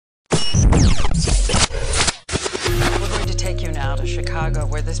Chicago,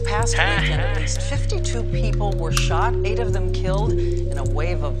 where this past weekend at least 52 people were shot, 8 of them killed, in a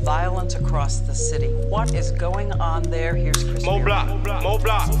wave of violence across the city. What is going on there? Here's Chris. More block. On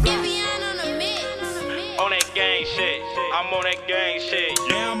that gang shit. I'm on that gang shit.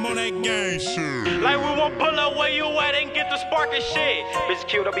 Yeah, I'm on that gang shit. Like we won't pull up where you at and get the spark and shit. Bitch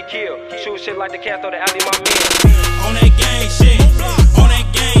killed, I'll be killed. Shoot shit like the cat, throw the alley, my man. On that gang shit. On that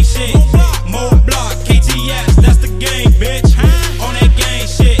gang shit. More block, KTS, that's the gang, bitch. On that gang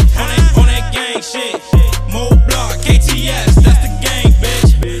shit. On that gang shit. More block, KTS, that's the gang,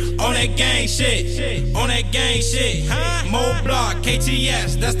 bitch. On that gang shit. On that gang shit. More block,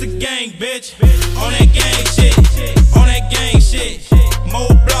 KTS, that's the gang, bitch. On that gang shit. On that gang shit.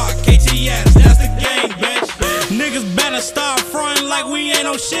 More block, KTS, that's the gang, bitch. Niggas better start frontin' like we ain't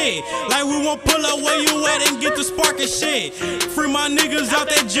on shit. Like we won't pull up where you at and get the spark and shit. Free my niggas out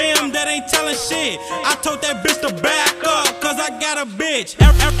that jam that ain't telling shit. I told that bitch to back up, cause I got a bitch.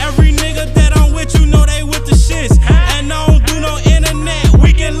 Every nigga that I'm with, you know they with the shits. And I don't do no internet,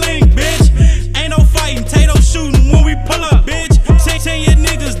 we can link, bitch. Ain't no fighting, Tato shooting when we pull up, bitch. 10 your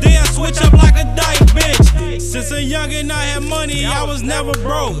niggas, they'll switch up like a dyke, bitch. Since a youngin' I had money, I was never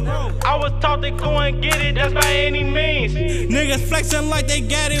broke. I was taught to go and get it, that's by any means. Niggas flexing like they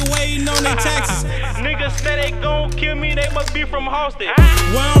got it, waiting on their taxes. Niggas say they gon' kill me, they must be from Halsted.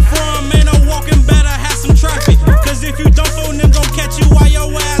 Where I'm from, ain't no walking, better have some traffic. Cause if you don't, phone them gon' catch you while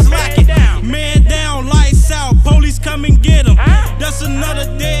your ass lacking. Man down, lights out, police come and get him. That's another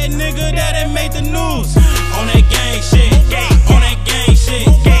dead nigga that ain't made the news. On that gang shit, on that gang shit.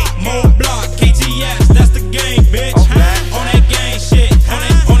 More block, KTS, that's the gang, bitch. On that gang shit,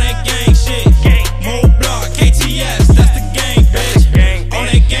 on that gang shit. More block, KTS, that's the gang, bitch. On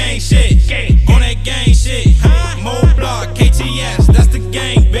that gang shit, on that gang shit. More block, KTS, that's the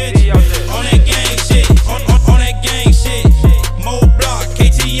gang, bitch. On that gang shit, on that gang shit. More block,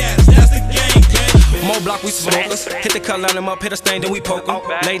 KTS, that's the gang, bitch. More block, we smokers. Hit the cut, line them up, hit a stain, then we poke them.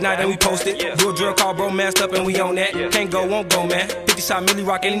 Late night, then we post it. Do a drill call, bro, masked up, and we on that. Can't go, won't go, man. 50 shot Millie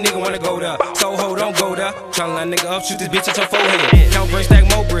Rock, any nigga wanna go there. So ho, don't go there. Tryna line nigga up, shoot this bitch at your forehead. Count brain, stack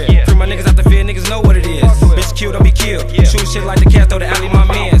more bread. Free my niggas out the field, niggas know what it is. Bitch killed, I'll be killed. Shoot shit like the cat, throw the alley, my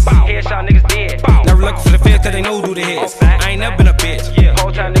mans. Headshot niggas dead. Never looking for the feds, cause they know who the heads. I ain't never been a bitch.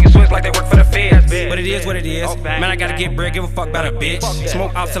 Whole time niggas switch like they work for the feds. But it is what it is. Man, I gotta get bread, give a fuck about a bitch.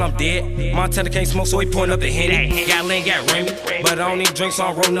 Smoke out till I'm dead. Montana can't smoke, so he point up the Henny. Got Lane, got Remy. But I don't need drinks, so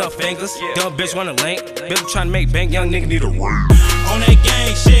I'm rolling up fingers. Dumb bitch wanna link. Bitch tryna make bank, young nigga need a ring. On that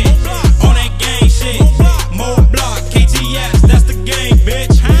gang shit, on that gang shit. More block, KTS, that's the gang,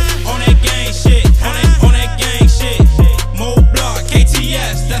 bitch. On that gang shit, on that gang shit. More block,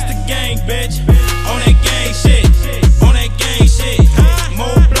 KTS, that's the gang, bitch. On that gang shit, on that gang shit.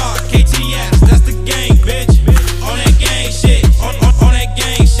 More block, KTS, that's the gang, bitch. On that gang shit, on that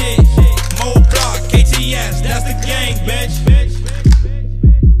gang shit. More block, KTS, that's the gang, bitch.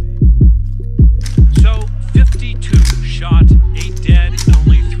 So, 52 shot, 8 dead in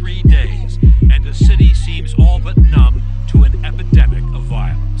only 3 days, and the city seems all but numb to an epidemic of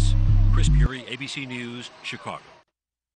violence. Chris Puri, ABC News, Chicago.